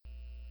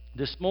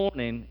This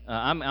morning,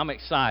 I'm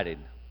excited.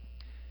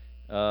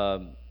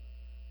 Um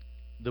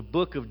the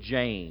book of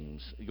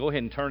James. Go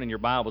ahead and turn in your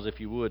Bibles, if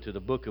you would, to the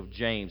book of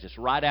James. It's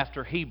right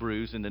after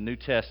Hebrews in the New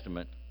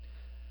Testament.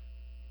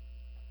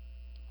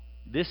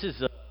 This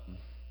is a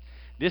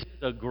this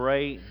is a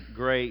great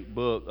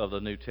book of the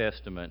New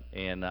Testament,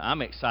 and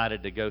I'm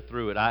excited to go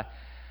through it.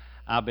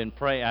 I've been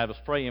praying. I was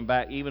praying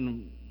back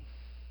even,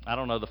 I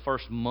don't know, the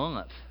first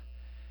month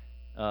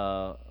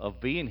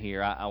of being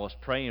here. I was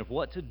praying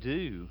what to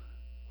do,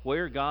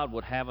 where God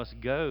would have us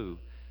go.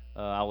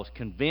 I was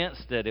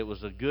convinced that it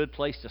was a good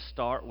place to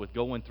start with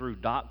going through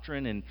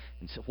doctrine and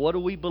so what do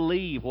we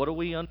believe? What do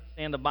we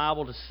understand the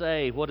Bible to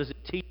say? What does it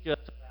teach us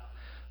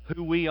about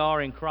who we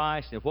are in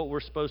Christ and what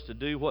we're supposed to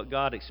do, what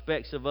God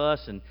expects of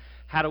us, and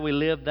how do we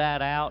live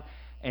that out?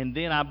 And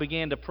then I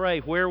began to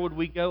pray, where would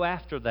we go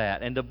after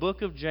that? And the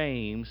book of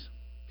James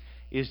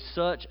is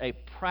such a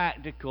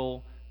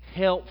practical,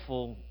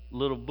 helpful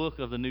little book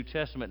of the New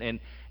Testament. And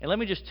let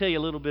me just tell you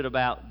a little bit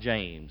about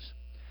James.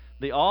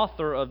 The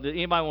author of the,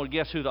 anybody want to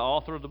guess who the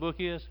author of the book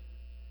is?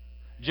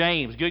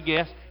 James. Good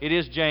guess. It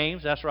is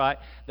James. That's right.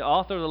 The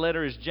author of the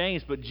letter is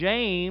James, but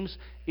James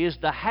is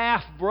the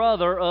half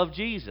brother of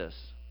Jesus.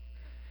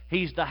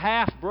 He's the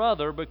half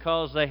brother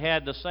because they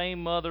had the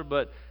same mother,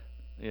 but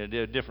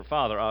different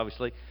father,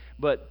 obviously.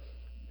 But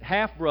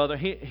half brother.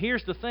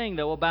 Here's the thing,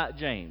 though, about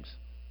James.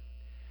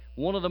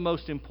 One of the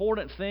most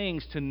important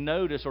things to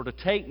notice or to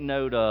take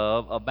note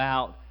of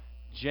about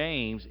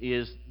James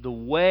is the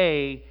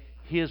way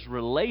his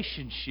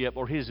relationship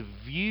or his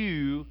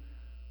view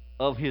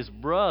of his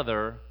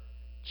brother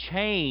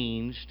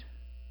changed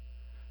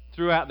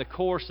throughout the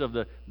course of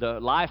the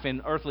life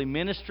and earthly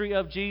ministry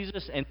of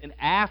Jesus, and then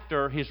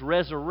after his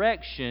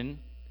resurrection,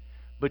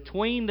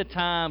 between the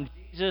time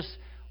Jesus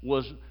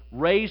was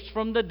raised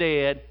from the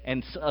dead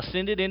and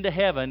ascended into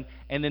heaven,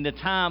 and then the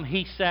time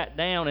he sat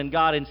down and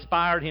God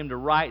inspired him to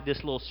write this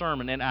little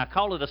sermon. And I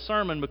call it a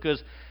sermon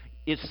because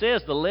it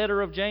says the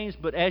letter of James,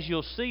 but as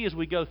you'll see as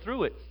we go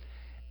through it,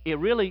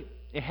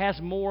 it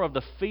has more of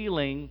the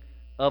feeling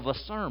of a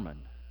sermon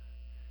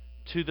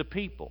to the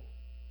people.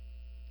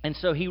 And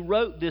so he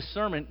wrote this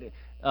sermon.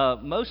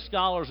 Most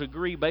scholars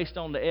agree, based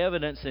on the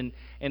evidence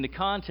and the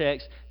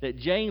context, that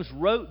James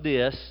wrote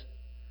this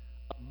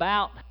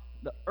about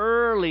the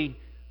early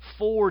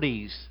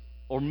 40s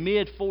or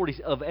mid 40s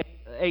of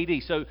AD.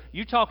 So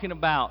you're talking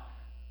about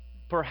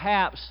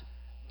perhaps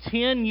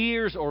 10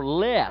 years or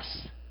less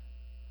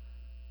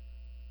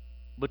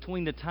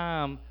between the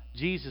time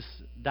Jesus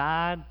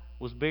died,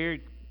 was buried,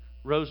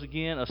 rose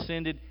again,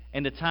 ascended,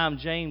 and the time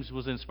James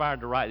was inspired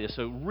to write this.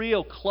 So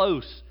real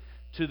close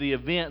to the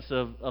events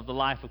of the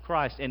life of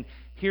Christ. And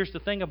here's the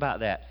thing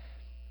about that.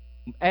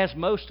 As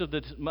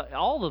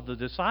all of the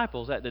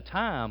disciples at the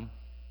time,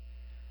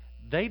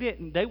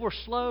 they were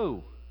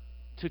slow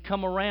to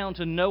come around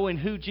to knowing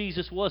who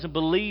Jesus was and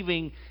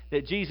believing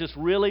that Jesus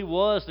really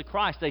was the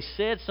Christ. They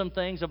said some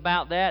things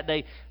about that.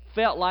 They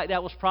felt like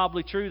that was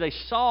probably true. They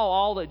saw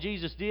all that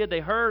Jesus did.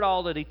 They heard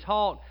all that he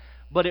taught.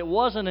 But it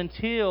wasn't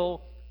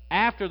until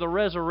after the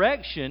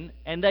resurrection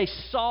and they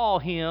saw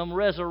him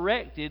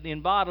resurrected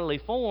in bodily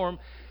form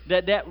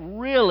that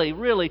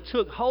really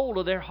took hold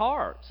of their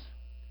hearts.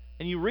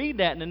 And you read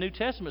that in the New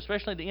Testament,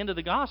 especially at the end of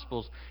the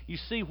Gospels. You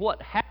see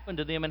what happened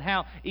to them and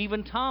how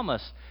even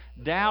Thomas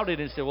doubted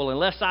and said, well,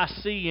 unless I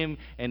see him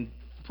and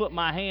put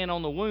my hand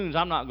on the wounds,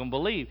 I'm not going to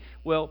believe.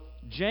 Well,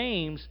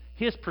 James,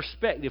 his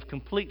perspective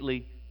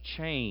completely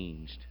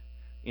changed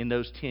in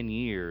those 10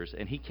 years,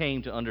 and he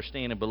came to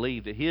understand and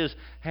believe that his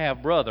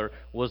half-brother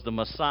was the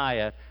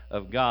Messiah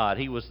of God.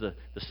 He was the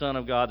Son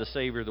of God, the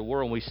Savior of the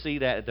world, and we see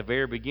that at the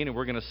very beginning.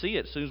 We're going to see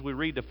it as soon as we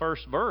read the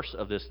first verse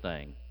of this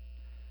thing.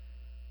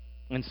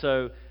 And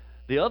so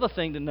the other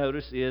thing to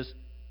notice is,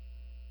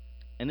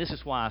 and this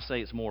is why I say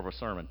it's more of a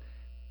sermon,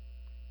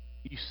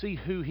 you see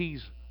who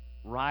he's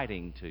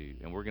writing to,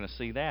 and we're going to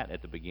see that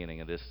at the beginning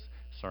of this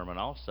sermon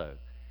also.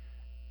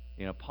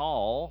 You know,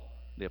 Paul,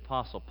 the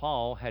Apostle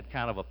Paul, had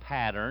kind of a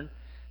pattern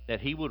that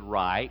he would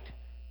write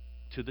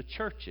to the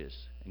churches.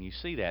 And you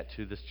see that,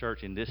 to this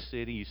church in this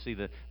city. You see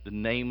the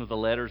name of the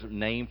letters,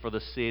 name for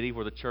the city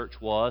where the church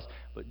was.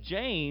 But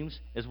James,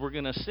 as we're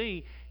going to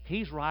see,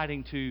 he's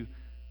writing to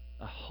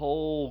a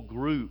whole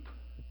group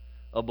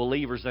of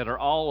believers that are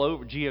all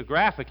over,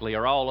 geographically,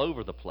 are all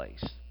over the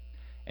place.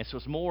 And so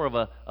it's more of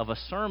a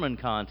sermon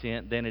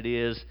content than it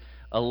is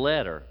a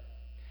letter.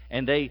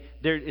 And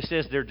it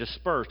says they're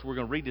dispersed. We're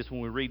going to read this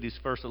when we read these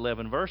first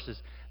 11 verses.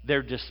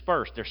 They're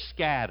dispersed. They're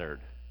scattered.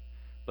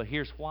 But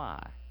here's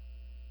why.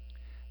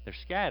 They're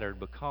scattered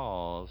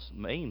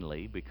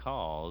mainly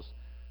because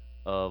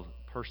of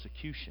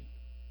persecution.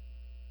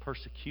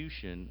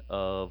 Persecution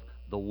of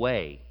the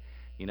way.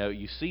 You know,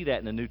 you see that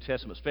in the New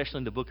Testament, especially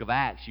in the book of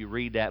Acts. You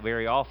read that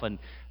very often.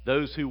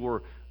 Those who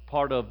were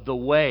part of the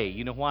way.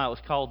 You know why it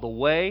was called the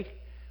way?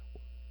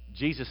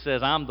 Jesus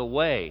says, I'm the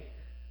way,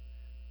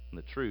 and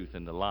the truth,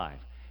 and the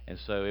life. And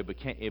so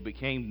it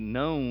became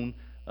known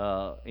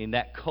in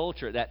that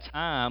culture at that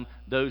time,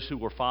 those who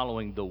were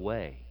following the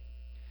way.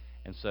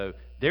 And so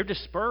they're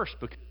dispersed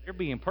because they're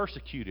being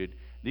persecuted.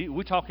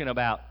 We're talking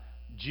about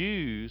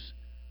Jews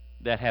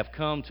that have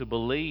come to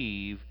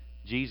believe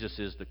Jesus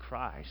is the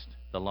Christ,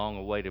 the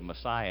long-awaited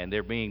Messiah, and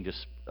they're being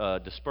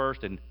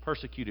dispersed and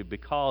persecuted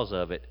because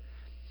of it.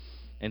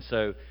 And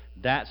so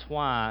that's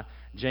why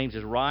James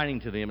is writing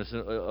to them. It's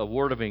a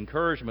word of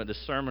encouragement, a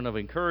sermon of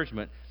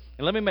encouragement.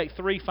 And let me make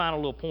three final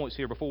little points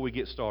here before we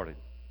get started.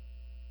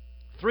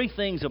 Three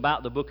things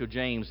about the book of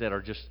James that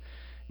are just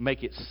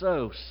make it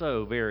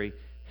so very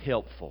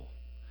helpful.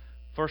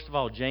 First of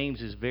all,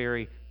 James is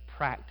very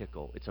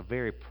practical. It's a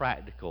very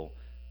practical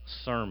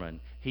sermon.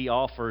 He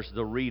offers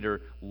the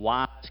reader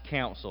wise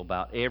counsel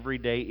about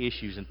everyday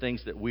issues and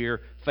things that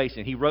we're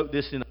facing. He wrote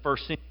this in the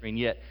first century, and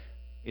yet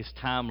it's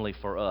timely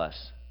for us.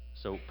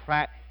 So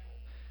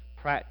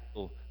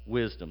practical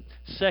wisdom.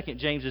 Second,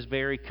 James is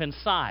very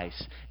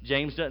concise.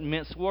 James doesn't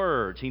mince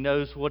words. He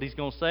knows what he's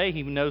going to say.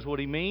 He knows what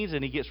he means,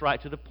 and he gets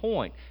right to the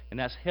point. And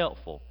that's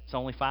helpful. It's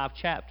only 5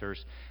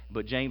 chapters,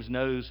 but James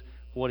knows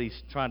what he's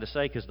trying to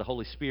say because the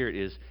Holy Spirit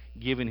is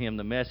giving him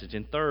the message.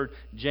 And third,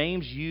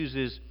 James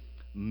uses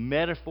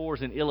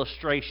metaphors and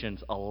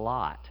illustrations a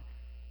lot.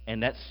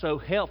 And that's so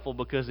helpful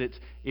because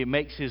it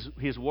makes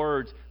his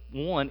words,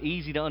 one,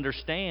 easy to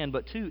understand,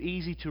 but two,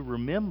 easy to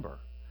remember.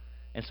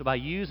 And so by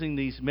using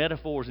these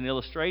metaphors and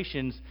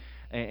illustrations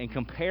and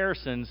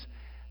comparisons,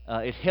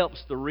 it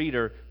helps the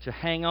reader to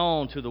hang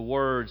on to the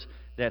words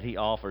that he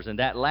offers. And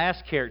that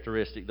last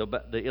characteristic,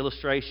 the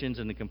illustrations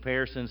and the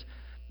comparisons,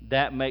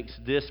 that makes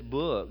this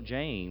book,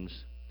 James,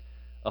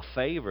 a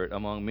favorite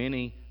among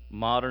many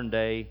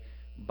modern-day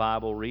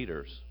Bible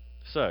readers.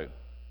 So,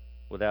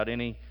 without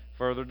any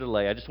further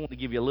delay, I just want to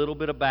give you a little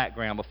bit of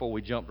background before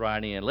we jump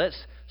right in. Let's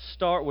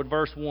start with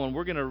verse 1.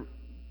 We're going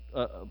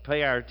to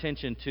pay our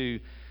attention to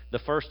the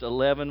first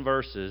 11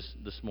 verses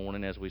this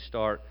morning as we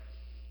start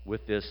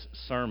with this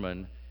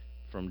sermon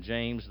from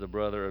James, the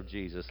brother of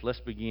Jesus.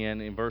 Let's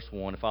begin in verse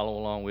 1 and follow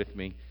along with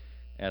me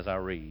as I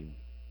read.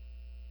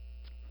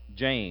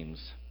 James,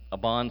 a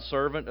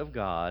bondservant of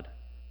God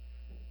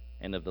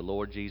and of the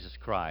Lord Jesus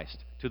Christ,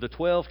 to the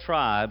 12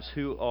 tribes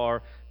who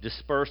are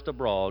dispersed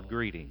abroad,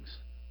 greetings.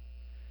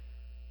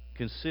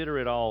 Consider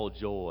it all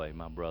joy,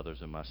 my brothers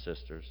and my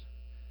sisters,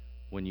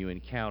 when you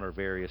encounter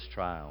various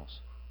trials,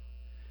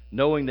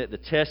 knowing that the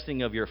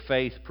testing of your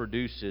faith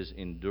produces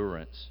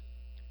endurance.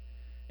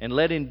 And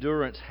let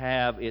endurance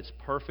have its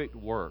perfect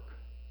work,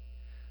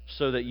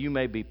 so that you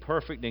may be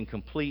perfect and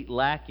complete,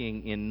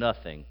 lacking in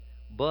nothing.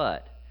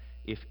 But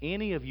if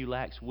any of you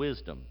lacks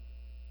wisdom,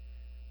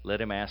 let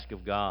him ask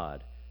of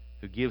God,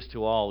 who gives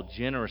to all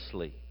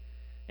generously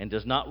and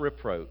does not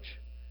reproach,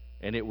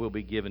 and it will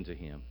be given to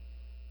him.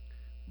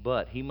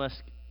 But he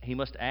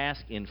must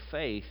ask in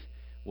faith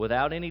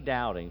without any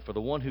doubting, for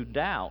the one who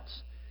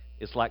doubts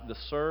is like the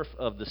surf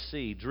of the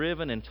sea,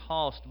 driven and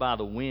tossed by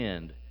the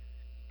wind.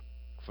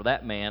 For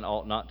that man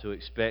ought not to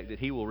expect that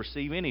he will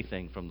receive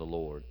anything from the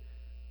Lord,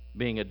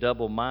 being a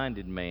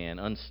double-minded man,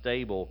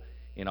 unstable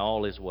in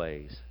all his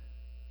ways.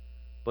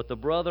 But the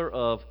brother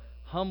of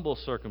humble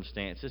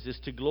circumstances is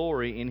to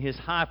glory in his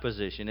high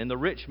position, and the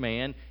rich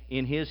man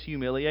in his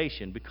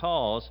humiliation,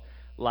 because,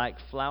 like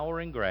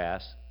flowering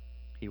grass,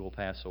 he will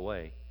pass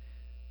away.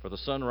 For the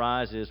sun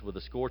rises with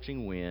a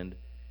scorching wind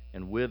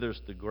and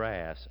withers the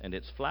grass, and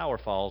its flower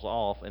falls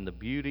off, and the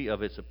beauty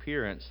of its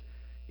appearance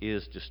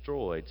is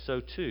destroyed.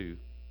 So too,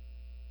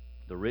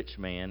 the rich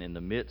man in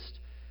the midst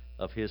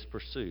of his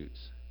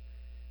pursuits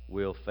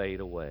will fade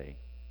away.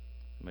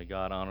 May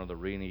God honor the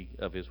reading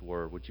of his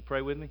word. Would you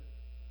pray with me?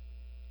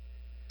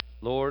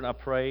 Lord, I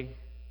pray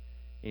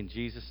in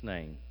Jesus'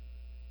 name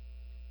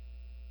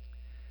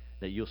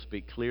that you'll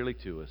speak clearly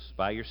to us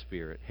by your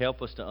Spirit.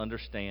 Help us to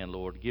understand,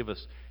 Lord. Give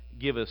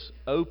us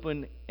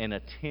open and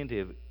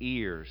attentive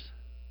ears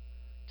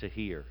to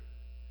hear.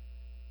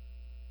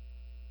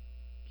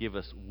 Give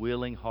us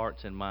willing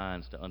hearts and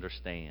minds to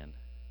understand.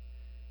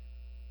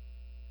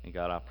 And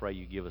God, I pray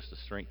you give us the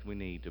strength we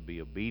need to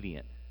be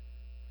obedient.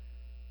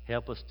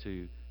 Help us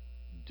to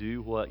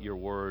do what your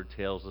word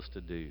tells us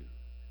to do.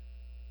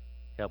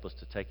 Help us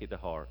to take it to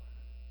heart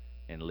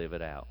and live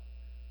it out.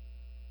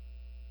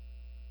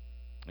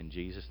 In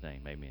Jesus'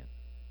 name, amen.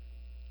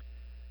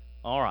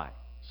 All right.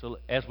 So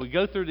as we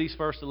go through these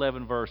first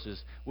 11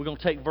 verses, we're going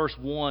to take verse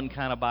 1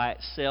 kind of by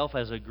itself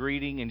as a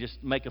greeting and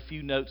just make a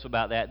few notes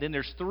about that. Then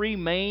there's 3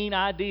 main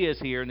ideas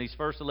here in these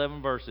first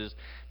 11 verses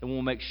that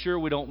we'll make sure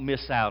we don't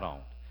miss out on.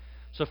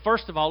 So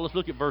first of all, let's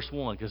look at verse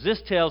 1, because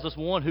this tells us,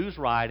 one, who's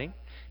writing,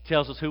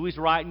 tells us who he's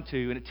writing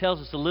to, and it tells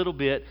us a little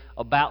bit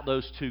about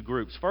those 2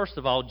 groups. First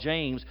of all,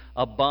 James,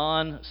 a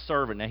bond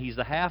servant. Now, he's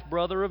the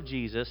half-brother of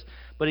Jesus,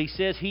 but he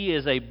says he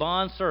is a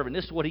bond servant.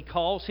 This is what he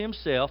calls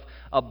himself,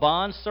 a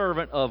bond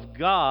servant of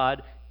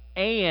God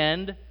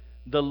and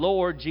the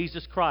Lord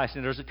Jesus Christ.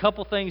 And there's a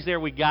couple things there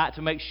we got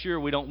to make sure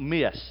we don't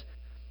miss.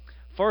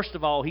 First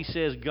of all, he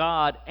says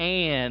God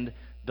and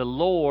the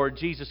Lord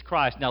Jesus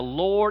Christ. Now,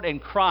 Lord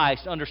and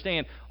Christ,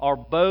 understand, are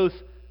both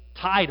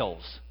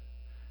titles.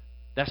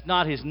 That's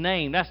not his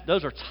name.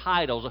 Those are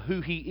titles of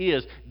who he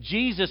is.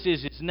 Jesus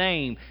is his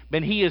name,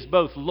 but he is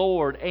both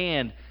Lord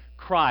and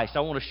Christ. I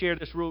want to share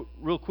this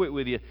real quick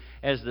with you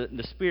as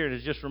the Spirit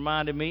has just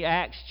reminded me.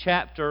 Acts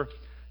chapter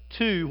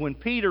 2, when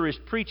Peter is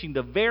preaching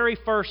the very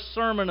first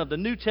sermon of the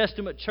New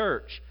Testament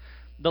church,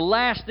 the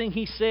last thing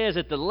he says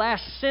at the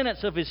last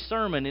sentence of his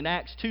sermon in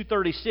Acts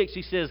 2:36,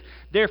 he says,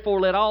 "Therefore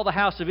let all the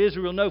house of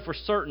Israel know for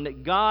certain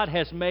that God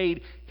has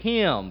made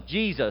him,"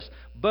 Jesus,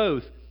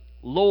 "both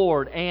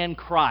Lord and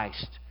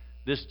Christ,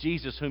 this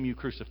Jesus whom you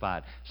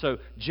crucified." So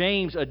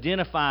James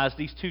identifies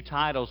these two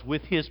titles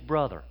with his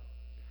brother.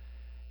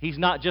 He's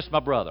not just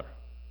my brother.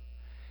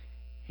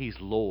 He's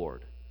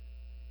Lord.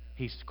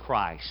 He's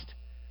Christ.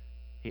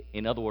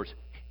 In other words,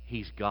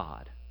 he's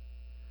God.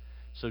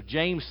 So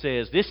James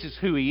says, this is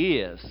who he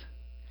is.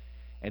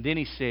 And then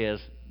he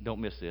says,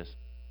 don't miss this,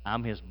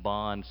 I'm his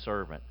bond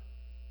servant.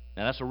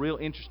 Now that's a real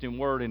interesting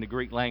word in the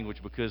Greek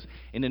language, because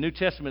in the New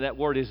Testament that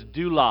word is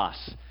doulos.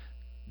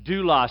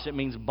 Doulos, it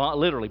means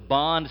literally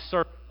bond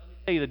servant. Let me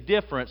tell you the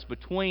difference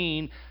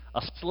between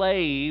a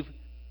slave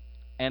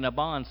and a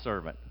bond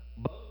servant.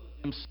 Both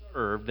of them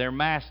served their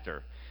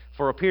master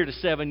for a period of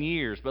 7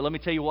 years. But let me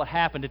tell you what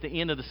happened at the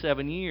end of the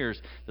 7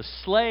 years. The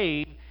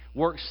slave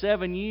worked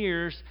 7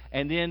 years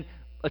and then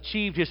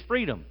achieved his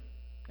freedom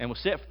and was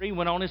set free and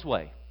went on his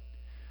way.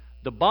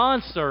 The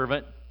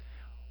bondservant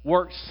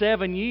worked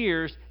 7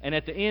 years, and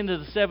at the end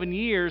of the 7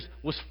 years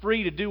was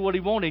free to do what he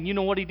wanted. And you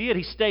know what he did?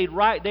 He stayed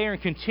right there and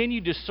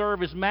continued to serve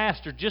his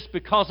master just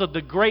because of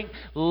the great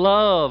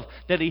love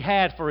that he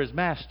had for his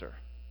master.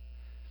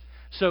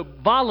 So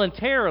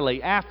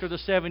voluntarily, after the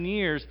 7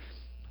 years,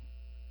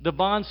 the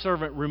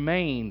bondservant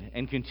remained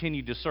and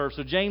continued to serve.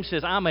 So James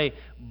says, I'm a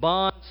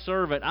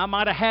bondservant. I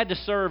might have had to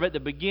serve at the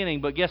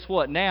beginning, but guess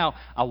what? Now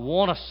I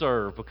want to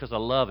serve because I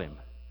love him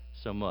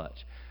so much.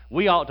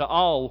 We ought to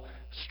all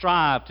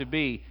strive to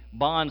be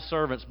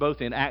bondservants,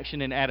 both in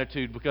action and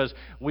attitude, because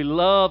we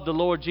love the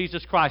Lord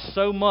Jesus Christ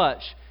so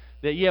much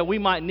that, yeah, we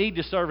might need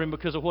to serve him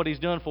because of what he's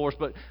done for us,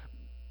 but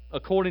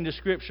according to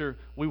Scripture,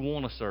 we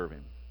want to serve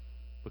him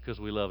because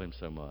we love him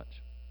so much.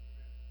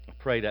 I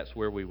pray that's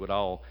where we would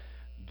all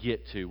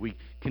get to. We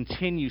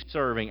continue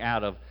serving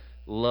out of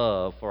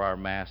love for our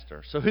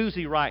master. So who's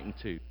he writing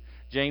to?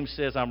 James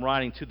says, I'm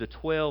writing to the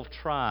 12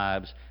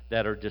 tribes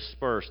that are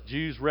dispersed.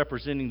 Jews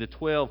representing the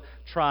 12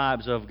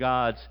 tribes of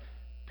God's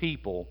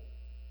people.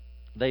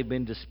 They've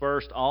been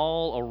dispersed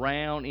all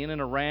around, in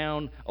and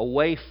around,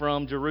 away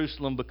from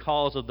Jerusalem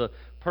because of the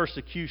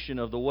persecution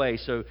of the way.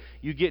 So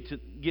you get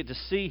to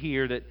see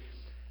here that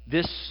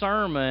this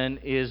sermon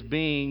is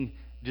being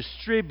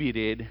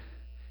distributed.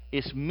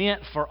 It's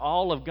meant for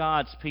all of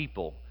God's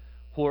people,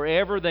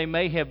 wherever they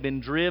may have been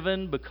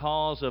driven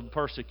because of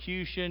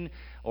persecution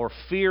or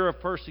fear of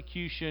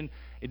persecution.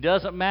 It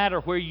doesn't matter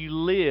where you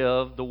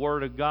live, the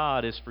Word of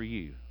God is for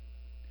you.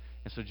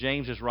 And so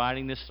James is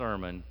writing this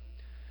sermon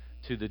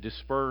to the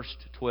dispersed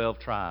 12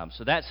 tribes.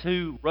 So that's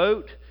who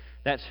wrote,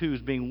 that's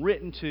who's being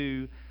written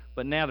to.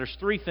 But now there's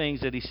three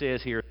things that he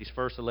says here, these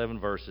first 11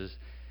 verses,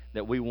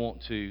 that we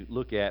want to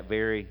look at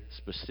very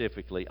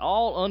specifically,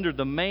 all under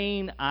the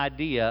main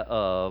idea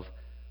of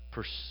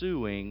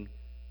pursuing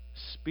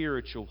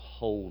spiritual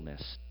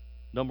wholeness.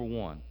 Number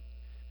one,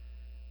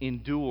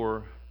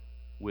 endure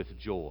with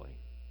joy.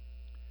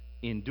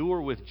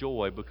 Endure with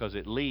joy because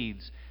it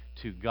leads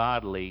to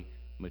godly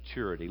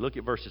maturity. Look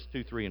at verses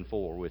 2, 3, and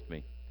 4 with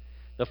me.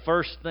 The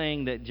first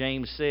thing that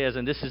James says,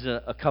 and this is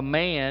a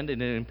command,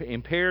 an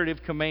imperative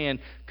command,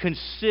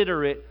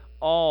 consider it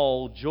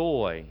all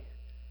joy.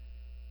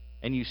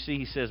 And you see,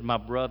 he says, my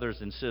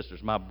brothers and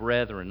sisters, my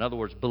brethren, in other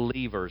words,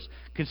 believers.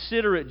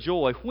 Consider it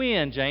joy.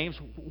 When, James?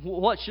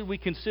 What should we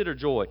consider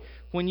joy?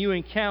 When you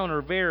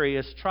encounter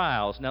various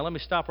trials. Now, let me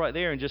stop right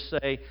there and just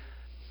say,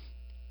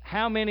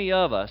 how many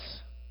of us,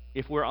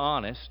 if we're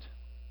honest,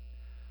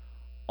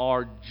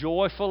 are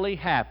joyfully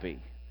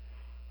happy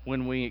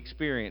when we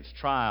experience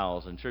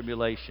trials and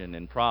tribulation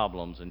and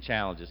problems and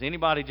challenges?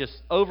 Anybody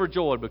just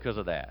overjoyed because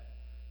of that?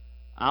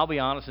 I'll be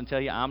honest and tell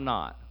you, I'm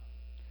not.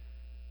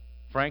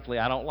 Frankly,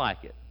 I don't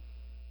like it.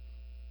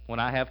 When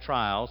I have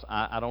trials,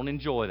 I don't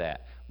enjoy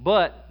that.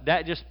 But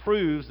that just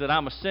proves that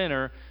I'm a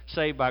sinner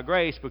saved by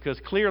grace, because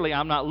clearly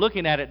I'm not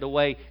looking at it the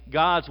way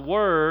God's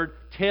Word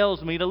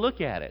tells me to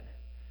look at it.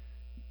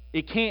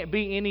 It can't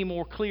be any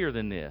more clear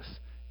than this.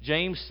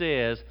 James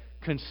says,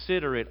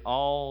 consider it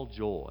all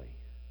joy.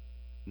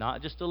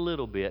 Not just a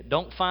little bit.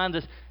 Don't find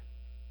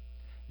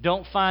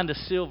a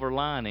silver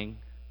lining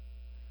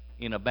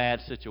in a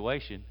bad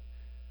situation.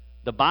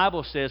 The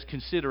Bible says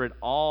consider it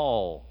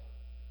all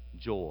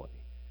joy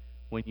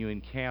when you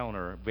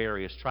encounter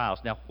various trials.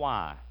 Now,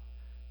 why?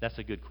 That's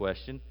a good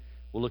question.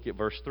 We'll look at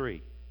verse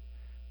 3.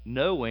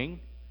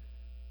 Knowing,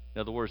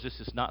 in other words, this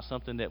is not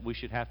something that we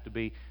should have to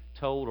be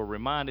told or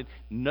reminded,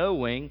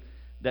 knowing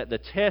that the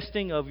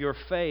testing of your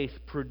faith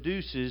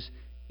produces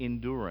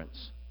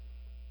endurance.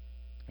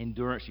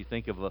 Endurance, you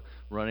think of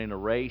running a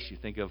race, you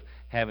think of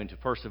having to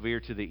persevere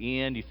to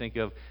the end, you think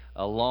of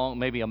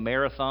maybe a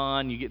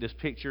marathon, you get this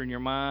picture in your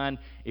mind.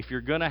 If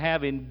you're going to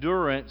have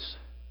endurance,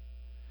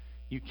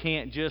 you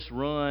can't just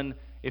run,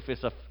 if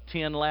it's a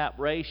 10-lap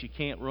race, you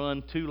can't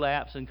run 2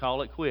 laps and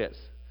call it quits.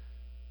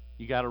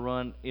 You got to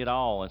run it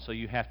all, and so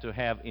you have to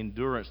have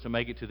endurance to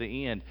make it to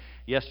the end.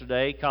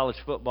 Yesterday, college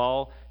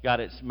football got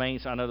its main.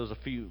 I know there's a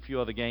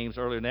few other games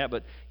earlier than that,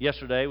 but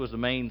yesterday was the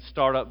main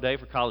startup day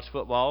for college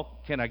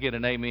football. Can I get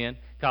an amen?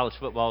 College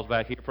football's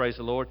back here. Praise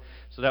the Lord.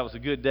 So that was a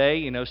good day.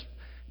 You know,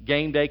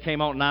 game day came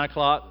on at 9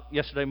 o'clock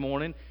yesterday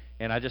morning,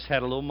 and I just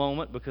had a little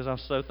moment because I'm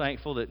so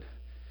thankful that,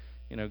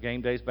 you know,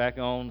 game day's back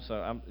on.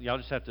 So y'all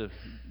just have to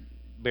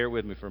bear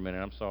with me for a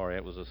minute. I'm sorry.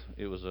 It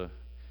was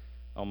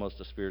almost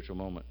a spiritual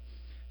moment.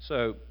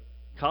 So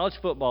college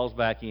football's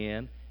back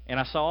in, and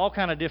I saw all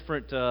kind of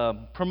different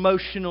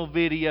promotional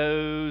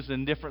videos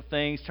and different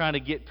things trying to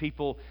get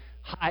people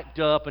hyped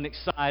up and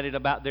excited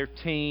about their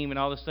team and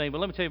all this thing. But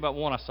let me tell you about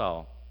one I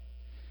saw.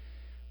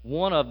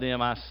 One of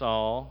them I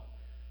saw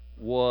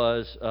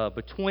was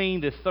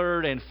between the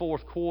third and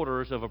fourth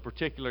quarters of a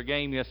particular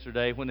game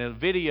yesterday, when the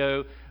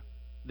video,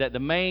 that the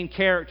main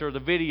character of the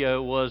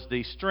video was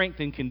the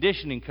strength and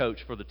conditioning coach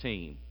for the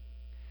team.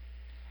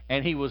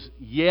 And he was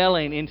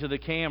yelling into the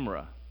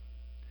camera,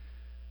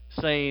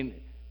 saying,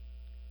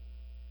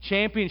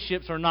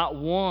 championships are not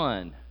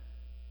won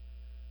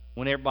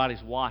when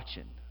everybody's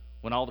watching,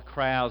 when all the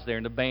crowd's there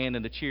and the band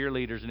and the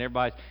cheerleaders and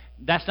everybody's.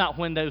 That's not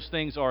when those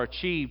things are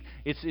achieved.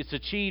 It's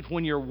achieved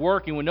when you're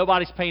working, when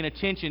nobody's paying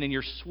attention and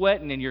you're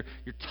sweating and you're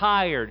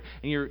tired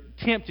and you're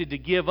tempted to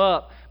give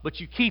up, but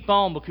you keep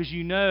on because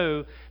you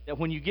know that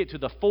when you get to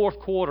the fourth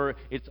quarter,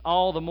 it's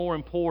all the more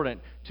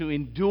important to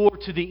endure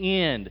to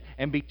the end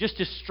and be just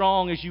as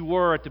strong as you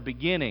were at the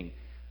beginning,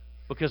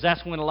 because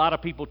that's when a lot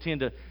of people tend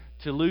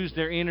to lose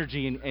their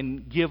energy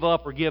and give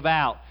up or give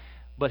out.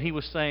 But he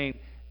was saying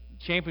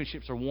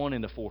championships are won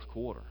in the fourth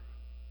quarter.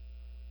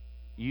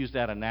 Use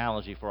that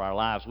analogy for our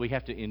lives. We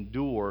have to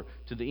endure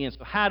to the end.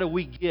 So how do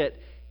we get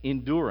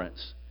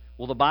endurance?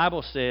 Well, the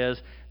Bible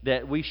says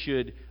that we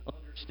should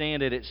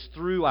understand that it's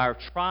through our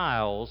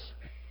trials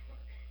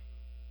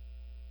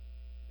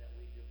that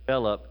we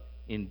develop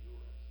endurance.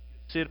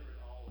 Consider it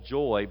all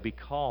joy,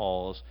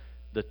 because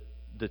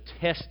the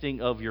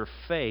testing of your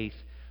faith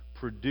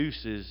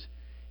produces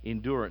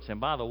endurance.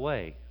 And by the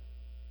way,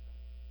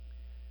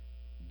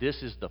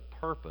 this is the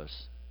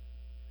purpose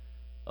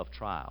of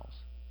trials.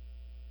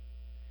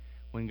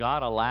 When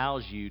God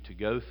allows you to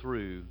go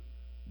through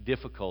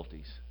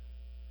difficulties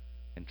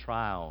and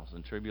trials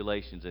and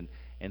tribulations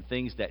and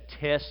things that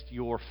test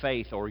your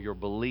faith or your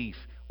belief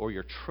or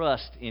your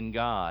trust in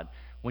God,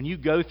 when you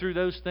go through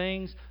those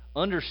things,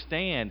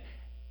 understand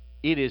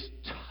it is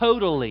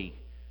totally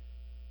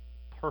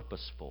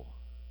purposeful.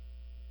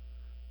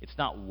 It's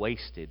not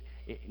wasted.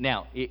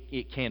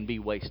 It can be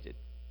wasted.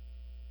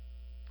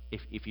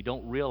 If you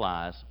don't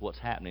realize what's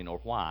happening or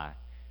why,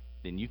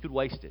 then you could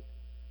waste it.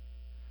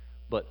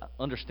 But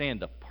understand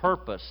the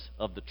purpose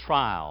of the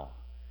trial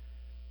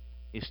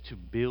is to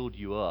build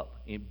you up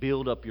and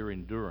build up your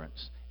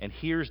endurance. And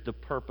here's the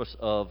purpose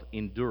of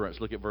endurance.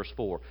 Look at verse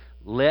 4.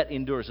 Let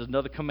endurance, there's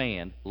another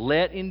command.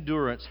 Let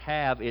endurance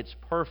have its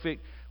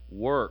perfect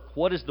work.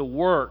 What is the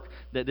work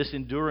that this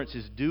endurance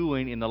is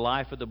doing in the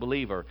life of the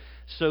believer?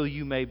 So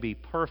you may be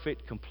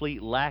perfect,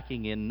 complete,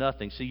 lacking in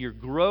nothing. So you're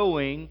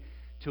growing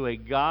to a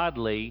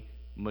godly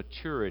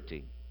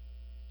maturity.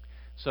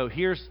 So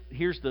here's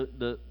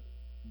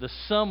the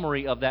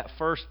summary of that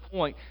first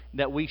point,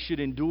 that we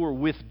should endure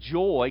with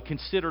joy.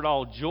 Consider it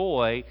all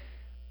joy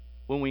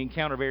when we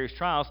encounter various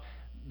trials.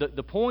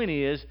 The point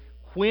is,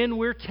 when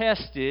we're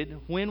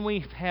tested, when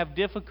we have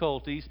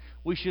difficulties,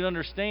 we should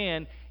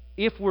understand,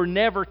 if we're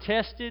never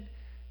tested,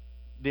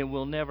 then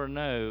we'll never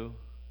know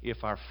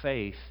if our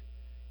faith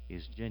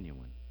is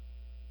genuine.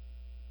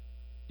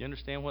 You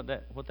understand what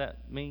that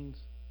means?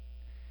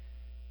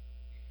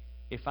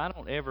 If I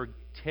don't ever get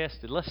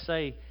tested, let's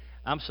say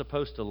I'm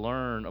supposed to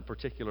learn a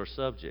particular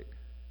subject.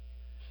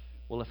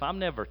 Well, if I'm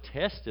never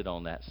tested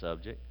on that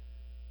subject,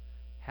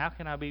 how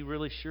can I be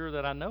really sure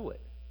that I know it?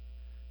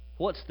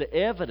 What's the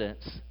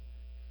evidence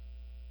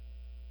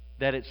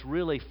that it's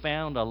really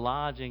found a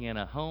lodging and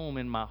a home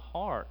in my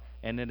heart,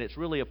 and that it's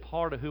really a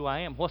part of who I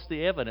am? What's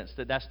the evidence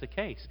that that's the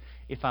case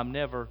if I'm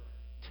never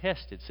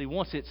tested? See,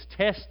 once it's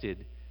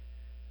tested,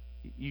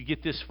 you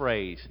get this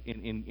phrase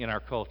in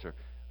our culture.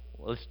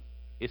 Well,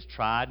 it's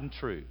tried and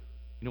true.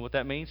 You know what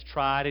that means?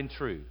 Tried and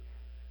true.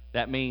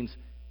 That means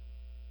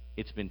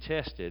it's been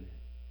tested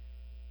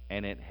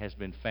and it has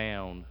been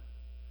found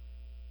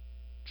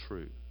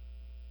true.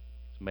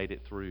 It's made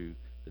it through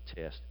the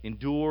test.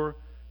 Endure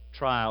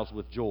trials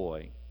with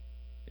joy,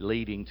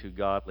 leading to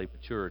godly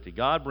maturity.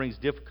 God brings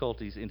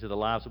difficulties into the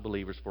lives of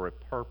believers for a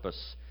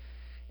purpose,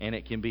 and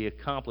it can be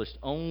accomplished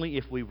only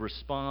if we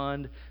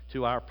respond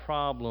to our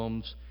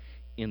problems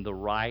in the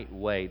right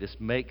way. This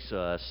makes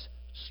us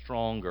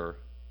stronger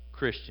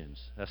Christians.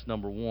 That's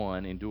number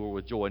one, endure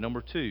with joy.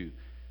 Number two,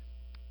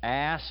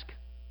 ask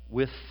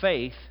with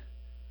faith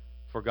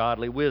for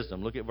godly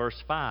wisdom. Look at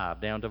verse 5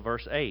 down to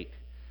verse 8.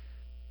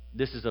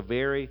 This is a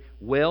very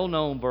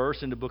well-known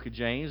verse in the book of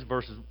James,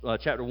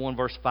 chapter 1,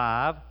 verse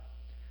 5.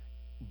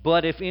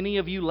 But if any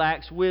of you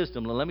lacks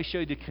wisdom, now let me show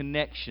you the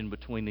connection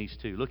between these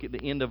two. Look at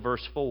the end of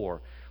verse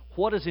 4.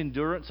 What is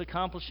endurance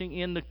accomplishing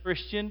in the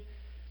Christian?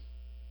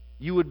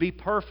 you would be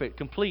perfect,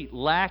 complete,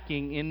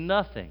 lacking in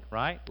nothing,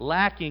 right?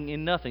 Lacking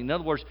in nothing. In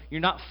other words, you're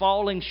not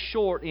falling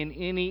short in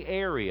any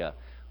area.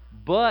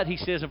 But, he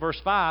says in verse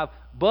 5,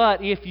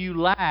 but if you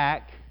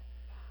lack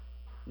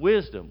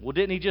wisdom. Well,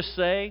 didn't he just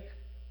say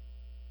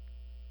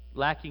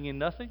lacking in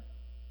nothing?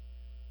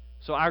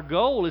 So our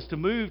goal is to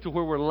move to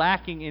where we're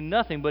lacking in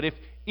nothing. But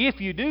if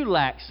you do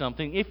lack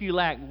something, if you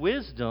lack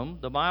wisdom,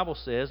 the Bible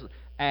says,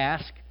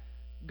 ask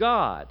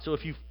God. So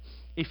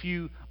if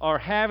you are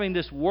having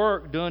this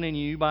work done in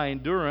you by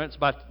endurance,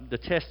 by the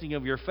testing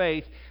of your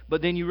faith,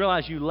 but then you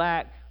realize you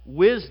lack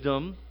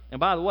wisdom, and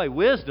by the way,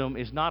 wisdom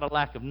is not a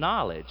lack of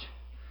knowledge.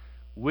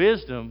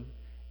 Wisdom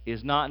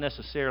is not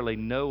necessarily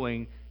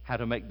knowing how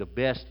to make the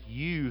best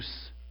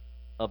use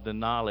of the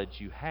knowledge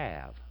you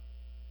have.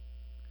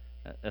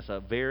 That's a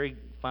very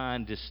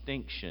fine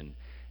distinction.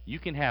 You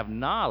can have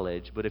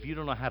knowledge, but if you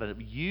don't know how to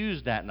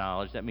use that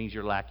knowledge, that means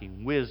you're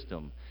lacking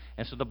wisdom.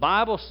 And so the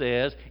Bible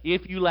says,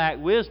 if you lack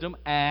wisdom,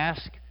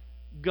 ask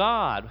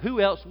God. Who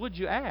else would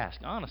you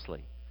ask,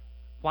 honestly?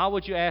 Why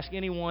would you ask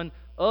anyone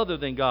other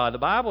than God? The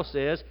Bible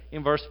says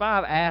in verse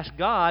 5, ask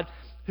God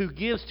who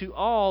gives to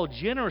all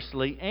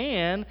generously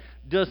and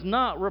does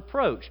not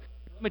reproach.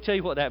 Let me tell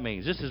you what that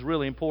means. This is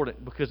really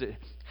important because it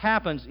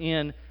happens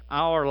in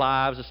our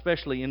lives,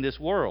 especially in this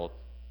world.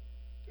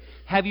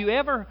 Have you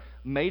ever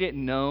made it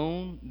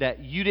known that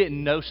you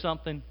didn't know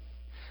something?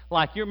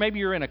 Like maybe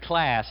you're in a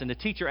class and the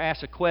teacher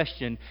asks a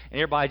question and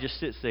everybody just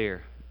sits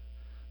there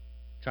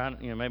trying,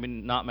 maybe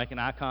not making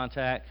eye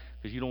contact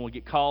because you don't want to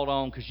get called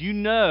on because you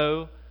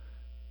know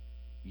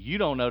you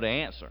don't know the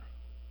answer.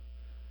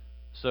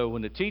 So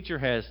when the teacher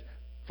has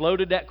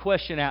floated that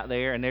question out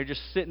there and they're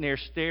just sitting there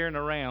staring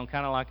around,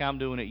 kind of like I'm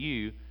doing at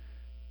you,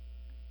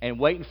 and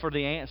waiting for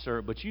the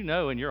answer, but you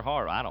know in your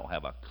heart, I don't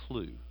have a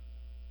clue.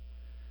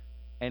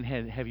 And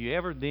have you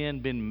ever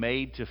then been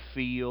made to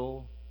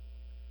feel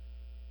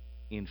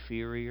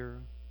inferior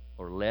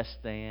or less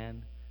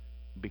than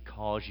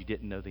because you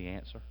didn't know the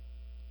answer?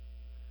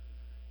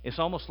 It's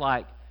almost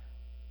like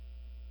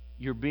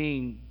you're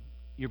being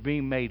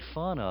made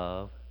fun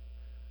of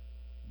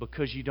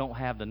because you don't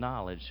have the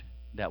knowledge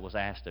that was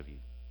asked of you.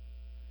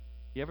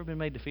 You ever been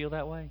made to feel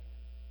that way?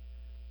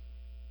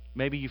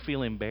 Maybe you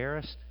feel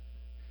embarrassed.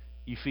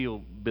 You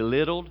feel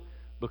belittled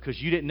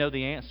because you didn't know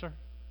the answer.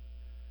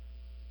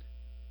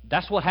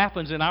 That's what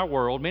happens in our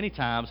world many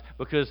times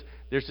because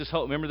there's this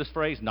whole, remember this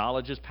phrase,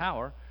 knowledge is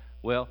power.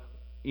 Well,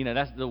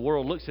 that's the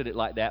world looks at it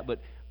like that,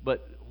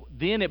 but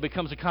then it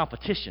becomes a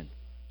competition.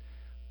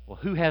 Well,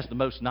 who has the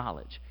most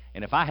knowledge?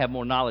 And if I have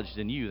more knowledge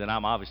than you, then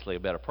I'm obviously a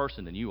better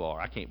person than you are.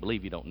 I can't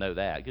believe you don't know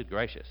that. Good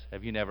gracious.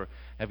 Have you never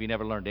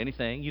learned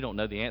anything? You don't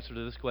know the answer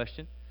to this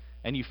question?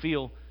 And you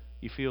feel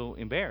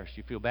embarrassed.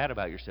 You feel bad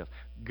about yourself.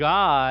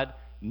 God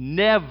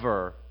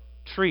never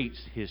treats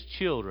his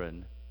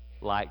children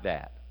like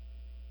that.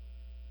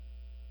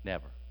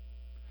 Never.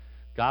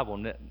 God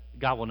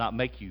will not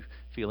make you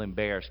feel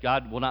embarrassed.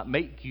 God will not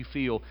make you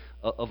feel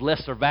of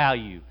lesser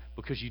value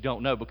because you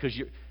don't know, because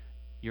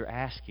you're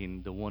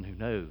asking the one who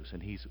knows,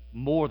 and he's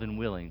more than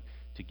willing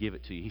to give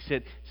it to you. He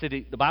said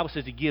the Bible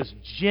says he gives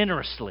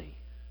generously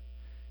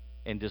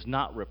and does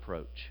not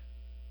reproach.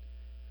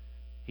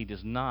 He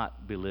does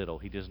not belittle.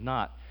 He does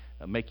not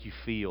make you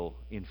feel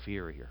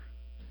inferior.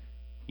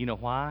 You know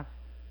why?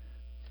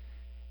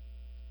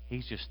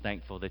 He's just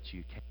thankful that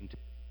you came to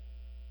him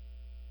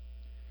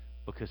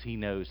because he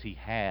knows he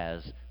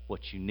has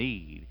what you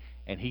need,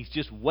 and he's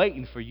just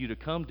waiting for you to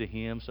come to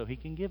him so he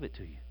can give it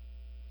to you.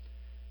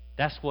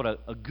 That's what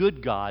a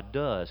good God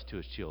does to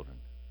his children.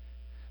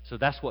 So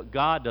that's what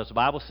God does. The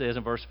Bible says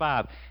in verse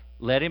 5,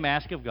 let him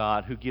ask of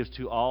God who gives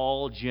to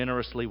all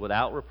generously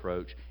without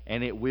reproach,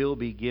 and it will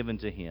be given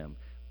to him.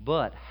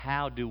 But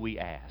how do we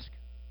ask?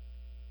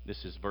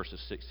 This is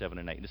verses 6, 7,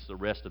 and 8. This is the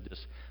rest of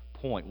this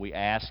point. We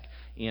ask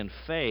in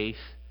faith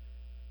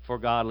for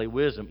godly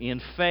wisdom.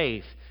 In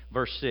faith,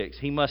 verse 6.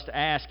 He must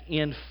ask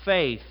in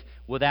faith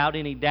without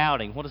any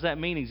doubting. What does that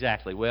mean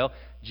exactly? Well,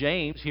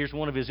 James, here's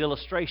one of his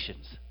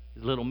illustrations,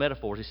 his little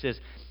metaphors. He says,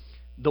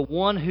 the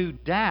one who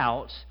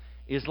doubts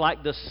is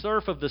like the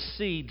surf of the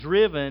sea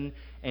driven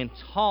and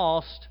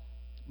tossed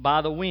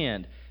by the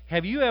wind.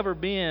 Have you ever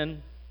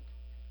been,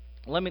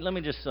 let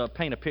me just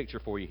paint a picture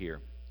for you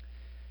here.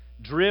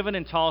 Driven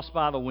and tossed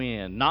by the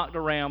wind, knocked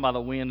around by the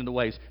wind and the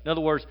waves. In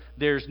other words,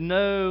 there's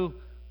no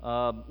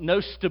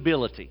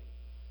stability.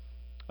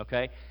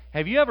 Okay?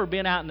 Have you ever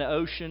been out in the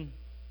ocean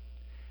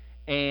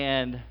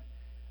and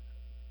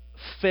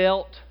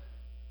felt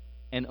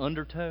an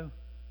undertow?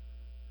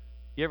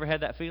 You ever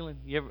had that feeling?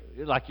 You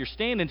ever, like you're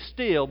standing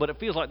still, but it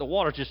feels like the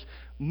water's just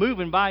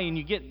moving by you, and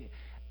you get.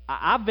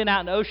 I've been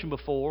out in the ocean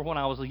before when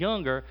I was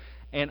younger,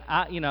 and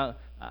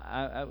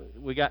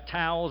we got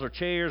towels or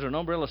chairs or an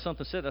umbrella or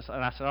something set, and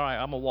I said, all right,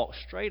 I'm gonna walk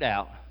straight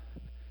out,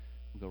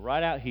 go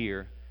right out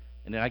here,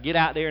 and then I get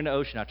out there in the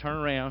ocean. I turn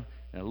around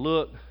and I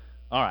look.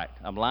 All right,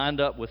 I'm lined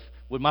up with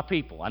my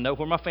people. I know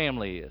where my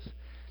family is.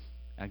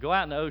 And I go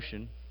out in the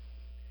ocean,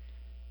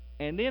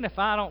 and then if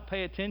I don't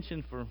pay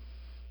attention for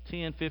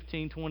 10,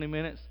 15, 20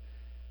 minutes,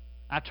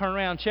 I turn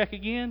around and check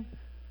again.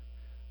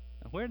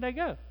 Where'd they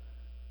go?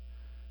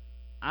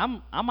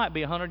 I might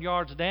be 100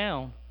 yards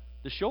down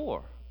the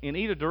shore in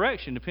either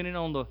direction, depending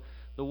on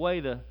the way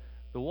the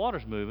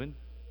water's moving.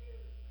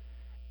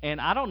 And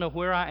I don't know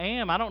where I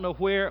am. I don't know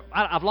where.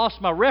 I've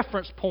lost my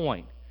reference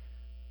point.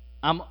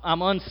 I'm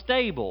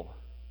unstable.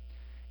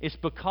 It's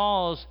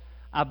because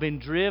I've been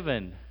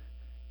driven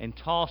and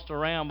tossed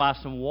around by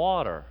some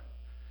water.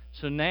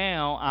 So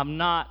now I'm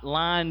not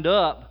lined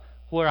up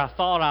where I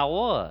thought I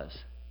was.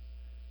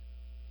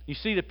 You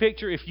see the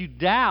picture? If you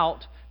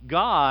doubt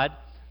God,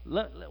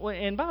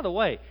 and by the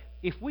way,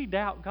 if we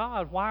doubt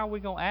God, why are we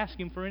going to ask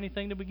Him for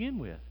anything to begin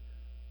with?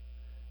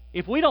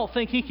 If we don't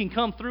think He can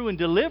come through and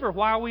deliver,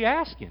 why are we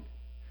asking?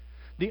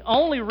 The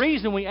only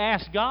reason we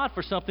ask God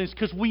for something is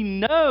because we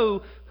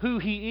know who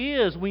He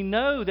is. We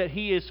know that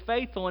He is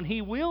faithful and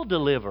He will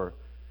deliver.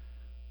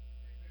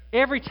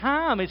 Every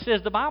time it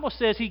says, the Bible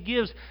says He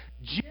gives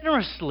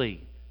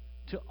generously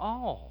to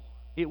all.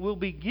 It will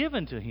be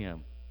given to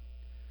Him.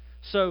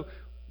 So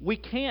we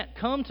can't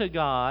come to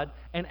God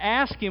and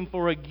ask Him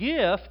for a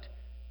gift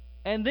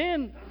and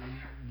then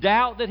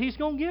doubt that He's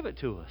going to give it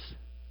to us.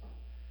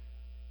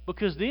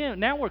 Because then,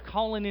 now we're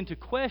calling into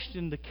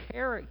question the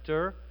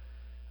character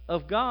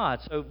of God.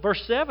 So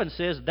verse 7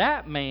 says,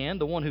 that man,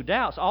 the one who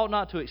doubts, ought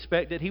not to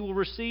expect that he will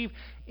receive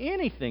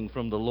anything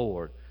from the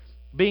Lord,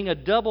 being a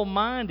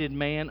double-minded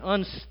man,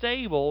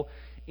 unstable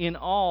in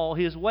all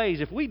his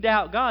ways. If we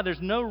doubt God,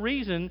 there's no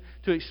reason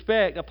to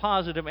expect a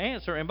positive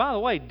answer. And by the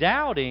way,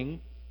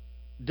 doubting,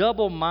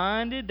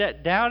 double-minded,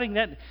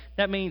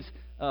 that means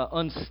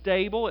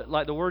unstable,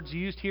 like the words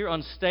used here,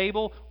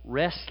 unstable,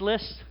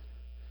 restless,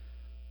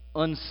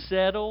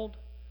 unsettled.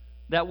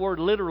 That word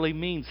literally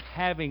means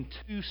having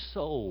two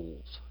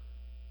souls.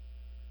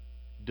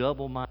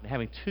 Double-minded,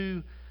 having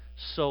two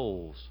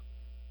souls.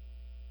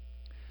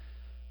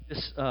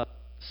 This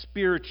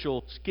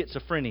spiritual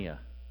schizophrenia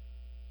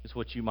is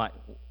what you might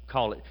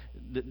call it.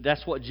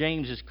 That's what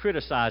James is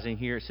criticizing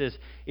here. It says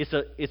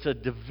it's a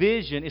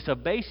division, it's a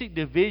basic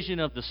division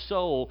of the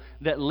soul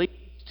that leads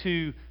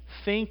to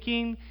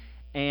thinking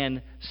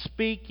and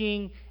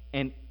speaking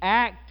and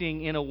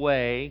acting in a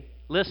way,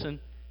 listen,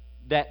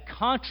 that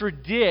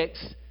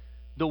contradicts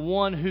the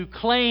one who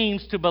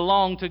claims to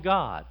belong to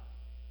God.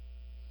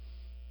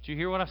 Did you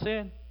hear what I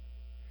said?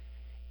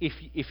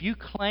 If you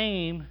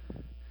claim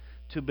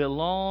to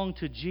belong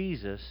to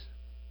Jesus,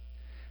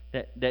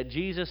 that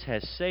Jesus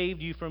has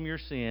saved you from your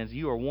sins,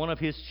 you are one of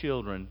His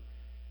children,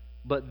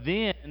 but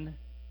then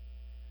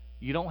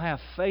you don't have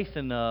faith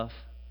enough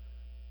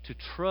to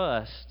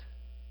trust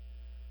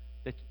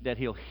that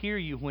He'll hear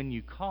you when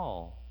you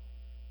call,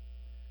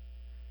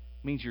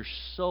 it means your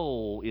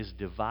soul is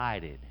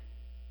divided.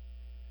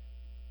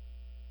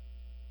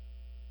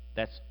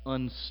 That's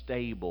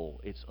unstable.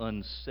 It's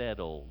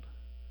unsettled.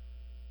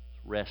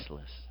 It's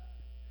restless.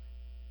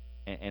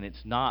 And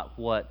it's not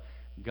what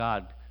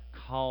God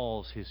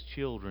calls His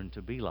children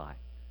to be like.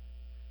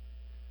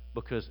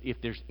 Because if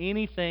there's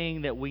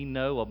anything that we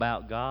know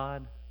about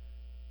God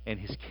and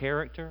His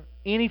character,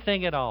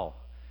 anything at all,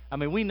 I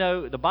mean, we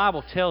know the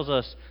Bible tells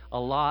us a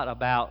lot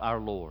about our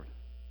Lord.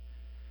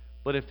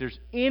 But if there's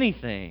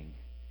anything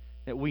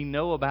that we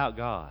know about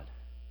God,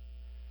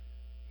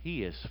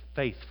 He is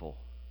faithful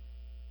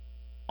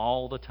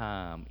all the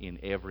time in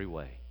every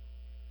way.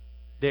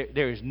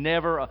 There has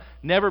never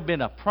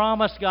been a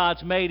promise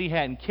God's made He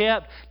hadn't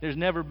kept. There's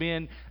never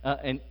been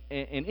an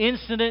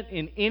incident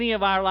in any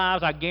of our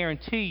lives. I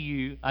guarantee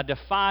you, I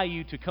defy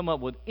you to come up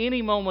with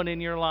any moment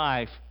in your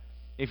life,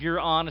 if you're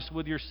honest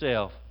with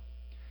yourself,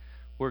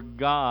 where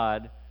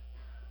God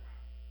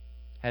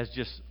has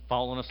just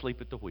fallen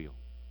asleep at the wheel.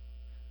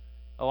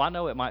 Oh, I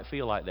know it might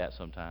feel like that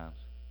sometimes.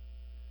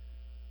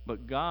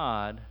 But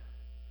God,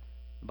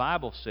 the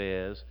Bible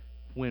says,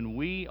 when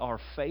we are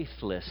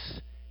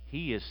faithless,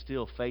 He is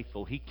still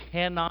faithful. He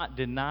cannot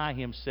deny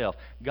Himself.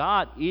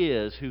 God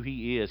is who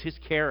He is. His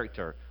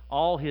character,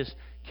 all His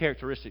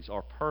characteristics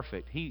are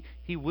perfect.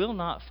 He will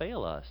not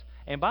fail us.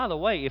 And by the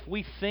way, if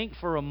we think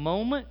for a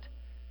moment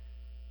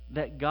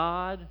that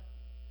God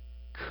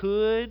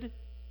could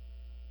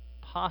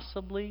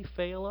possibly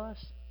fail us,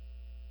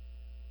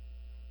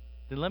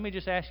 then let me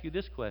just ask you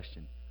this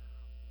question.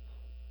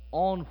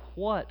 On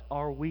what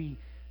are we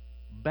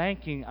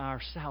banking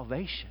our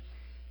salvation?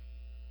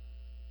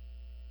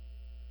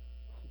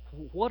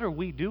 What are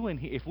we doing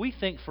here? If we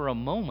think for a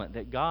moment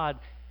that God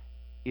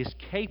is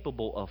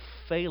capable of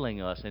failing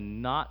us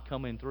and not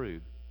coming through,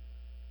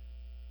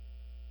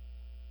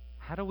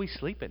 how do we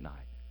sleep at night?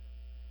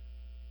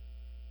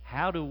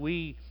 How do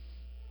we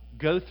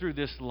go through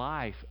this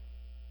life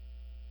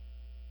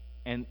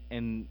and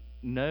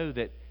know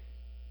that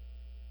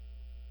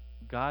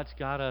God's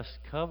got us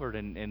covered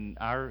and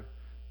our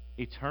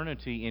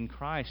eternity in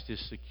Christ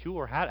is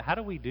secure? How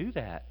do we do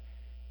that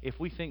if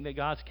we think that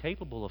God's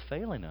capable of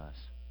failing us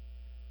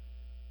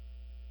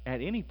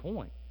at any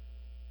point?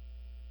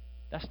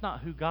 That's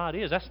not who God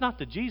is. That's not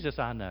the Jesus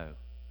I know.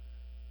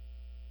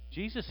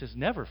 Jesus has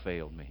never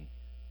failed me.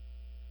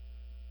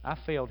 I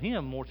failed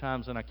Him more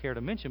times than I care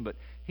to mention, but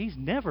He's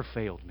never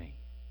failed me.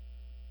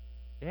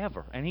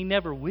 ever, and He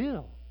never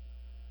will.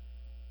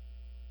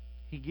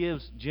 He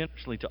gives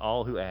generously to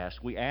all who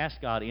ask. We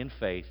ask God in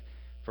faith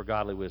for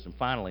godly wisdom.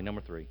 Finally,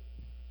 number 3.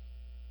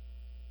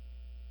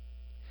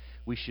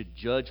 We should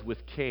judge with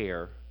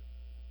care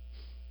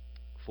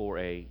for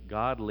a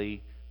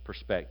godly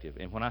perspective.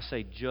 And when I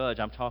say judge,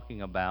 I'm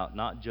talking about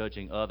not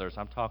judging others.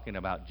 I'm talking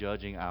about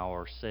judging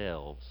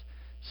ourselves.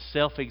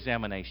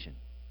 Self-examination.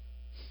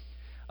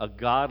 A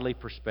godly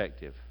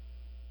perspective.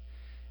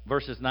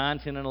 Verses 9,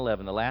 10, and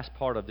 11, the last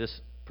part of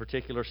this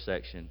particular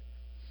section,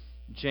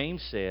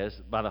 James says,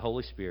 by the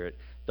Holy Spirit,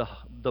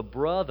 the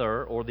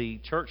brother or the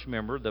church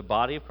member, the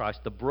body of Christ,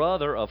 the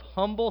brother of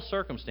humble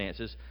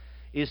circumstances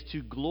is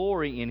to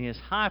glory in his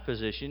high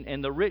position,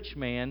 and the rich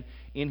man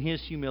in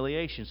his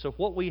humiliation. So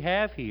what we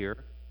have here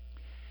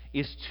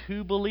is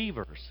two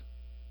believers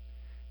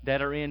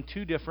that are in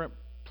two different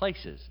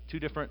places, two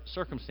different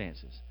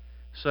circumstances.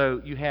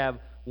 So you have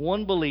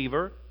one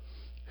believer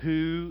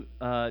who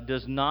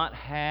does not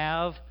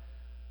have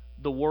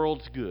the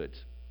world's goods.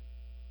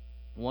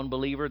 One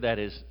believer that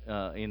is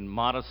in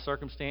modest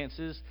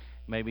circumstances,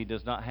 maybe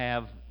does not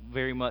have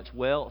very much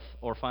wealth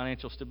or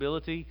financial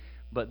stability,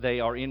 but they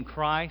are in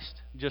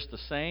Christ just the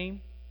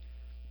same.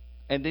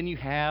 And then you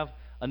have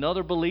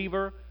another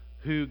believer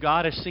who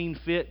God has seen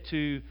fit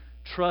to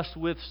trust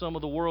with some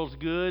of the world's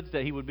goods,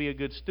 that he would be a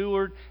good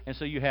steward. And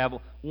so you have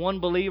one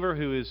believer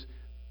who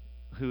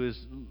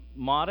is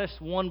modest,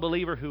 one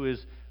believer who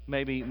is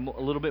maybe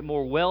a little bit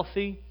more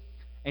wealthy.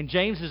 And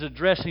James is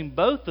addressing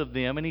both of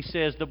them, and he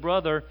says the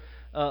brother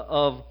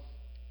of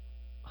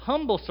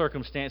humble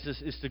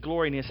circumstances is to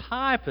glory in his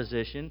high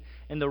position,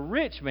 and the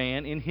rich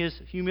man in his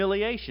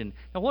humiliation.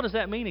 Now, what does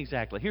that mean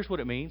exactly? Here's what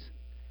it means.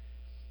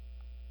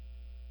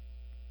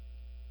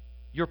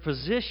 Your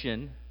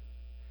position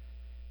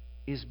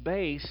is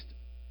based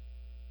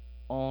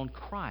on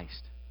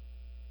Christ.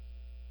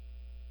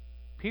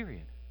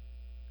 Period.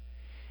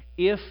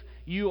 If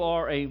you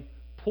are a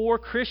poor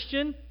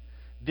Christian,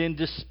 then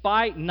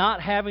despite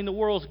not having the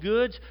world's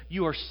goods,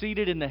 you are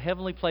seated in the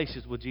heavenly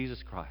places with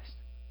Jesus Christ.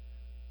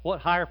 What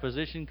higher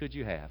position could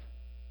you have?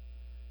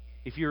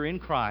 If you're in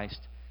Christ,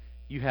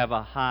 you have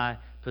a high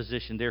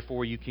position.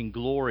 Therefore, you can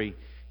glory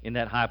in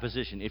that high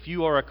position. If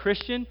you are a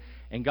Christian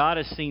and God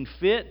has seen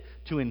fit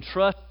to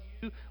entrust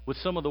you with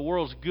some of the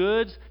world's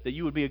goods, that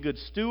you would be a good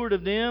steward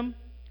of them,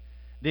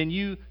 then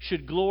you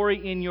should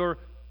glory in your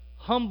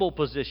humble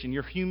position,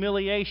 your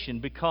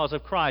humiliation because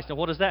of Christ. And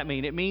what does that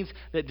mean? It means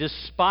that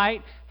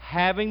despite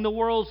having the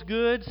world's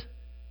goods,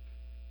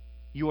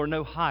 you are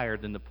no higher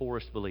than the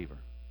poorest believer.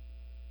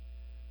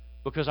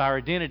 Because our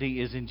identity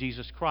is in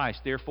Jesus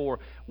Christ. Therefore,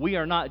 we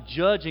are not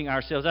judging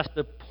ourselves. That's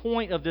the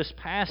point of this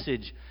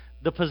passage.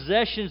 The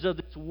possessions of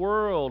this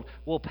world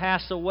will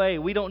pass away.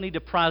 We don't need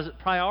to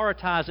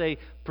prioritize a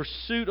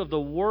pursuit of the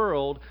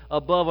world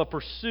above a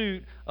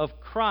pursuit of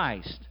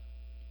Christ.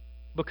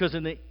 Because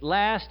in the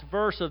last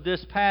verse of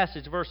this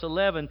passage, verse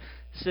 11,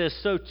 says,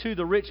 so too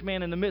the rich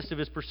man in the midst of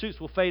his pursuits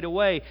will fade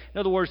away. In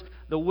other words,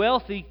 the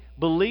wealthy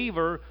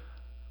believer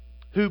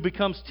who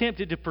becomes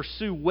tempted to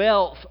pursue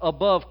wealth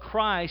above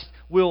Christ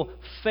will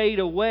fade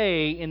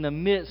away in the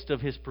midst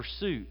of his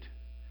pursuit,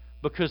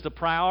 because the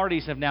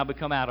priorities have now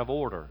become out of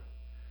order.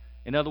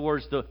 In other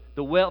words,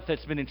 the wealth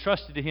that's been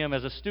entrusted to him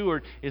as a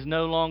steward is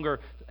no longer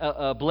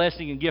a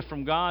blessing and gift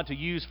from God to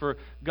use for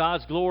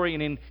God's glory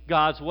and in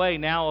God's way.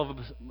 Now, all of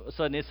a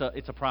sudden,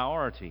 it's a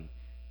priority.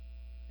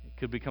 It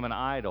could become an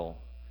idol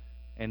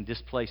and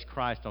displace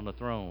Christ on the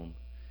throne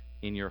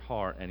in your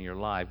heart and your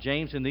life.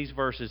 James, in these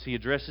verses, he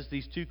addresses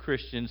these two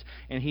Christians,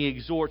 and he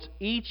exhorts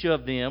each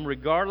of them,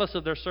 regardless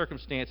of their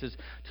circumstances,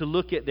 to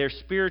look at their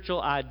spiritual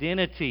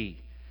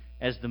identity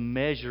as the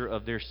measure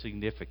of their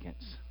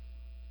significance.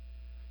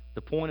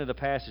 The point of the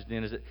passage,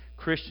 then, is that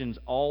Christians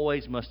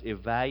always must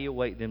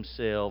evaluate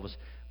themselves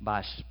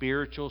by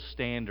spiritual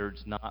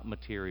standards, not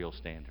material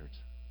standards.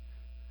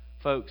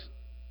 Folks,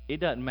 it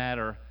doesn't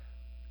matter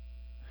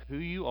who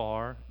you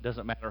are, it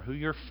doesn't matter who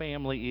your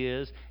family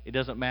is, it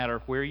doesn't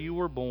matter where you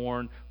were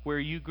born, where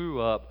you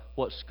grew up,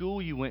 what school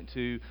you went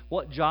to,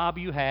 what job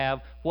you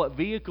have, what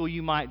vehicle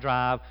you might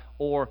drive,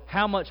 or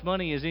how much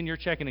money is in your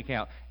checking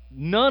account.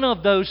 None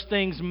of those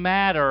things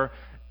matter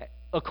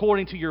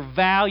according to your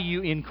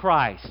value in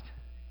Christ.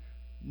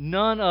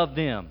 None of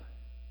them.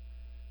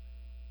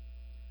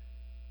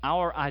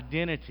 Our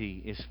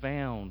identity is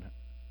found,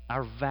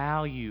 our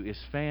value is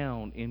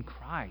found in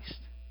Christ.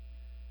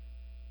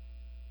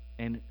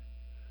 And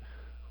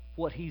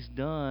what He's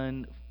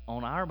done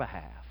on our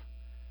behalf.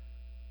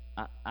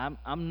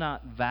 I'm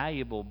not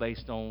valuable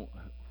based on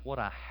what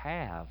I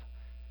have.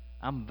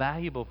 I'm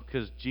valuable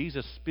because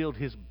Jesus spilled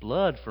His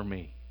blood for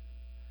me.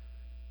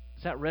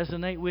 Does that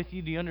resonate with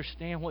you? Do you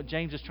understand what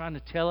James is trying to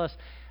tell us?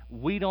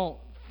 We don't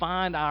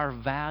find our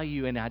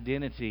value and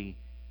identity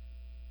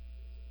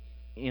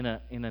in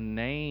a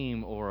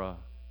name or a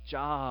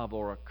job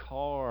or a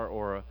car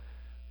or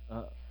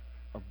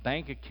a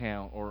bank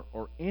account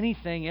or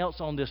anything else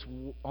on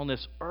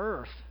this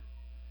earth.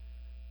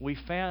 We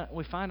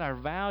find our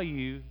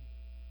value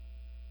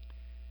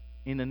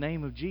in the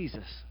name of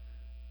Jesus.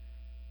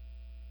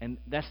 And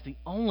that's the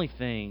only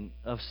thing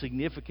of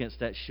significance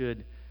that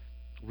should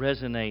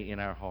resonate in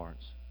our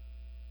hearts.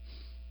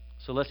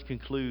 So let's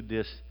conclude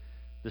this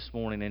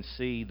morning and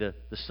see the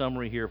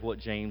summary here of what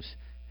James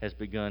has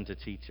begun to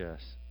teach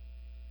us.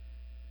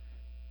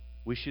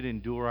 We should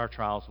endure our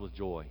trials with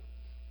joy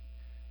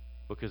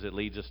because it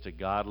leads us to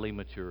godly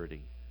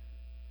maturity.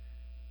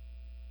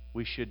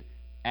 We should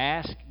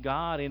ask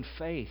God in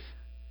faith,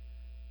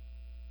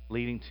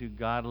 leading to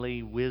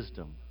godly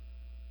wisdom.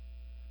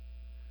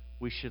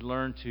 We should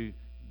learn to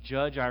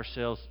judge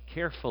ourselves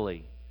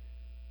carefully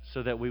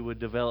so that we would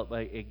develop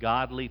a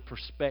godly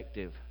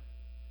perspective.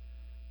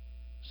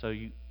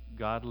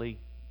 Godly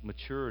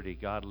maturity,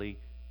 godly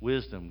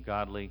wisdom,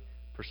 godly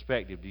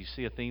perspective. Do you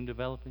see a theme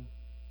developing?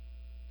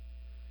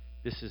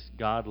 This is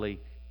godly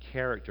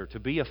character. To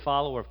be a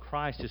follower of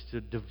Christ is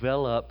to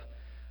develop,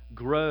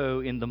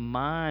 grow in the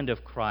mind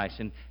of Christ.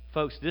 And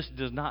folks, this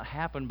does not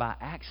happen by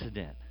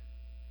accident.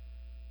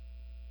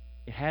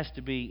 It has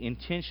to be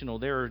intentional.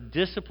 There are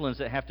disciplines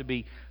that have to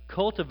be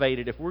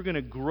cultivated if we're going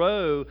to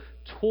grow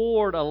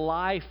toward a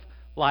life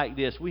like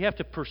this. We have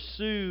to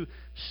pursue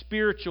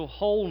spiritual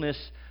wholeness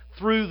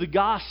through the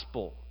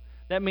gospel.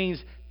 That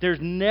means there's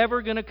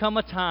never going to come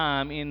a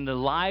time in the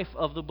life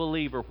of the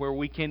believer where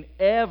we can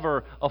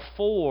ever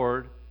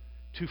afford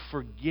to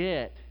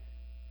forget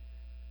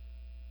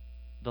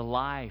the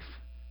life,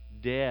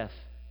 death,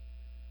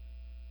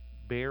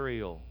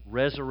 burial,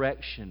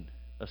 resurrection,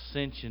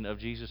 ascension of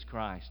Jesus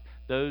Christ.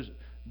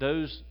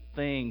 Those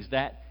things,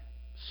 that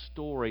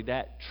story,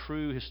 that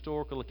true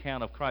historical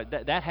account of Christ,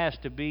 that has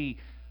to be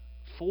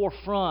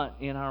forefront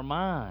in our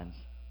minds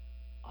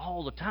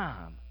all the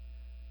time,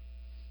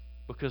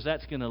 because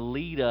that's going to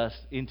lead us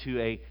into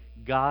a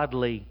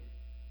godly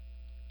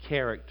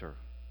character.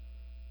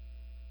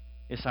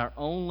 It's our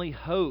only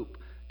hope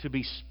to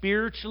be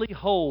spiritually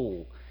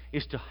whole,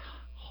 is to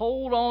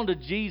hold on to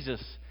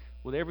Jesus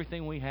with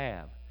everything we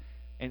have.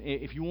 And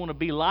if you want to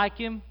be like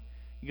Him,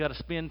 you got to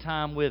spend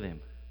time with Him.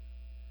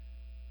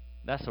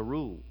 That's a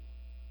rule.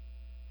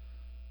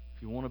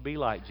 If you want to be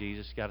like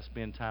Jesus, you got to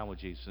spend time with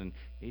Jesus. And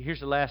here's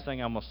the last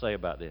thing I'm going to say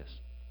about this,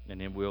 and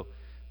then we'll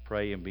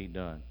pray and be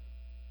done.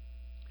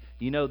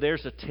 You know,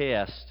 there's a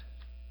test.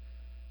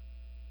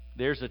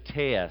 There's a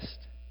test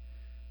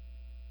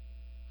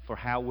for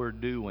how we're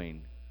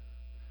doing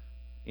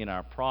in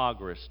our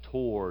progress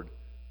toward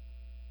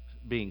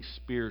being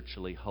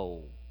spiritually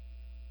whole.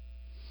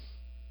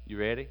 You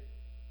ready?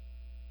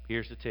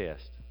 Here's the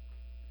test.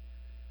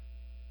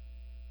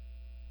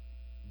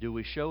 Do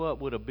we show up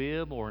with a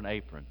bib or an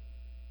apron?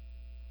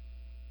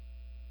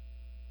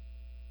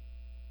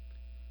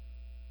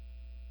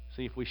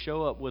 See, if we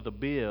show up with a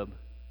bib,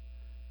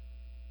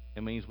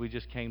 it means we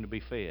just came to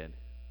be fed.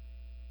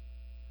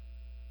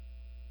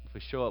 If we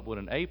show up with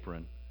an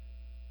apron,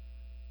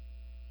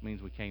 it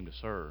means we came to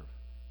serve.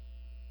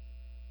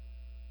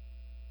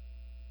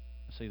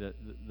 See,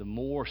 the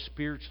more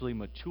spiritually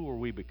mature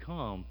we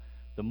become,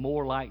 the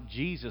more like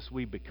Jesus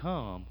we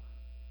become.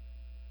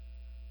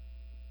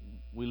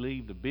 We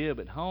leave the bib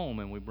at home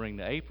and we bring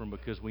the apron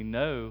because we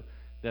know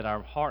that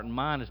our heart and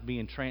mind is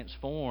being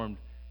transformed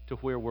to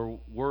where we're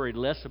worried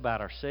less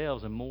about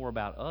ourselves and more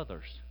about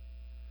others.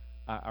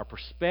 Our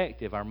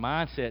perspective, our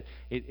mindset,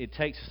 it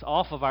takes us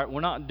off of our...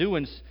 We're not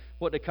doing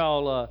what they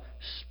call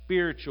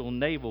spiritual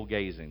navel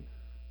gazing.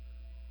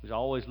 We're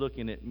always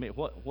looking at me.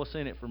 What's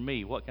in it for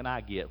me? What can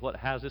I get?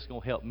 How's this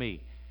going to help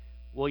me?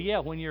 Well, yeah,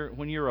 when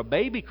you're a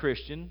baby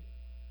Christian,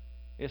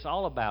 it's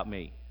all about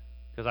me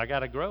because I got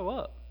to grow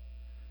up.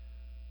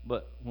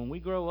 But when we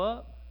grow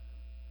up,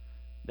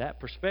 that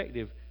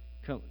perspective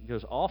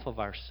goes off of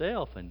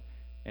ourself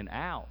and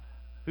out.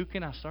 Who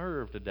can I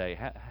serve today?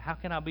 How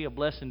can I be a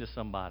blessing to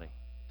somebody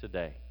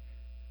today?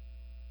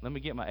 Let me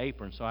get my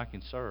apron so I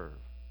can serve.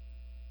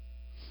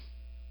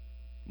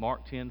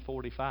 Mark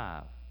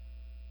 10:45.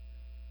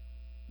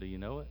 Do you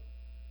know it?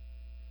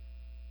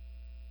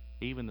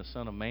 Even the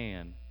Son of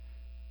Man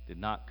did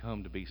not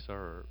come to be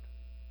served,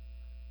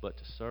 but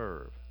to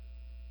serve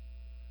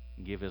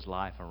and give His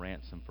life a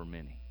ransom for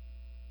many.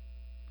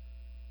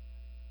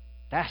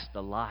 That's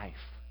the life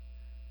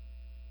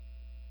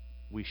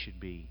we should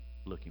be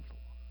looking for.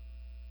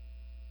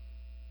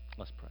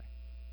 Let's pray.